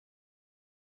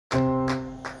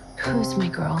Who's my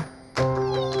girl?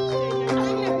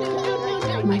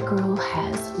 My girl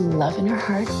has love in her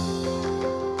heart,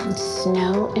 and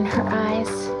snow in her eyes,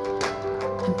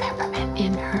 and peppermint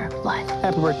in her blood.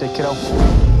 Happy birthday, kiddo.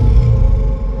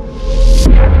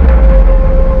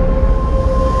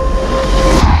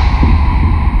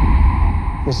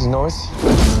 Mrs. Norris?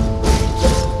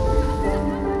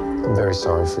 I'm very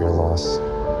sorry for your loss.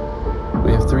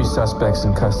 We have 3 suspects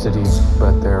in custody,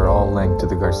 but they're all linked to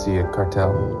the Garcia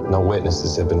cartel. No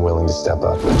witnesses have been willing to step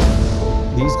up.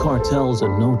 These cartels are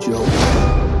no joke.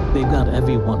 They've got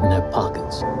everyone in their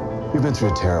pockets. You've been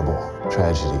through a terrible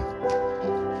tragedy.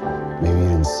 Maybe you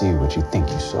didn't see what you think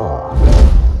you saw.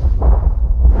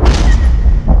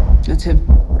 That's him.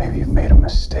 Maybe you've made a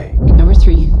mistake. Number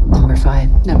 3, number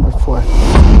 5, number 4.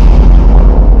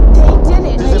 They did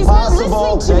it. Is it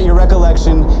possible that your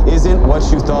recollection isn't what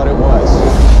you thought it was?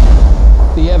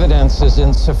 The evidence is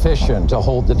insufficient to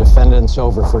hold the defendants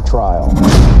over for trial.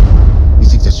 You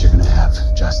think that you're gonna have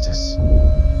justice?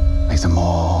 Make them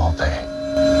all pay.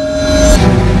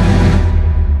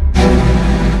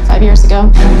 5 years ago,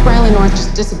 Riley North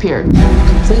just disappeared,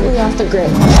 completely off the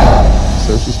grid.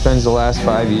 So she spends the last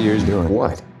 5 years doing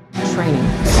what? Training.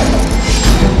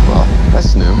 Well,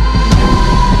 that's new.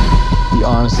 You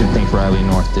honestly think Riley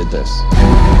North did this?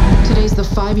 Today's the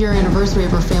 5-year anniversary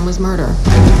of her family's murder.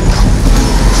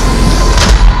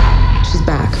 She's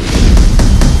back.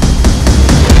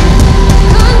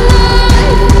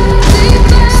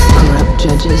 Corrupt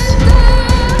judges,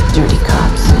 dirty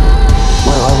cops.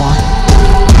 What do I want?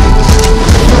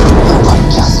 I want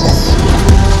justice.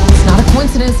 It's not a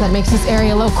coincidence that makes this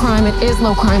area low crime. It is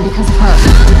low crime because of her.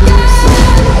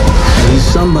 At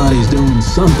least somebody's doing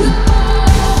something.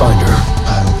 Find her.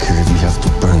 I don't care if you have to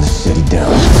burn the city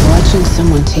down. Watching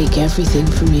someone take everything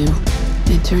from you,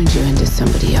 it turns you into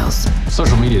somebody else.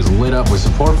 Social media is lit up with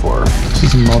support for her.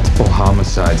 She's a multiple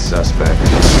homicide suspect.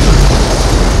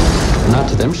 Not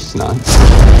to them, she's not.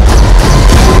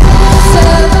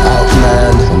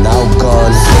 Outmanned, now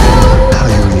gone. How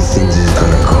do you really think this is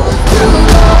gonna go?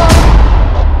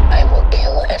 I will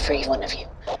kill every one of you.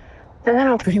 And then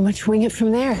I'll pretty much wing it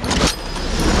from there.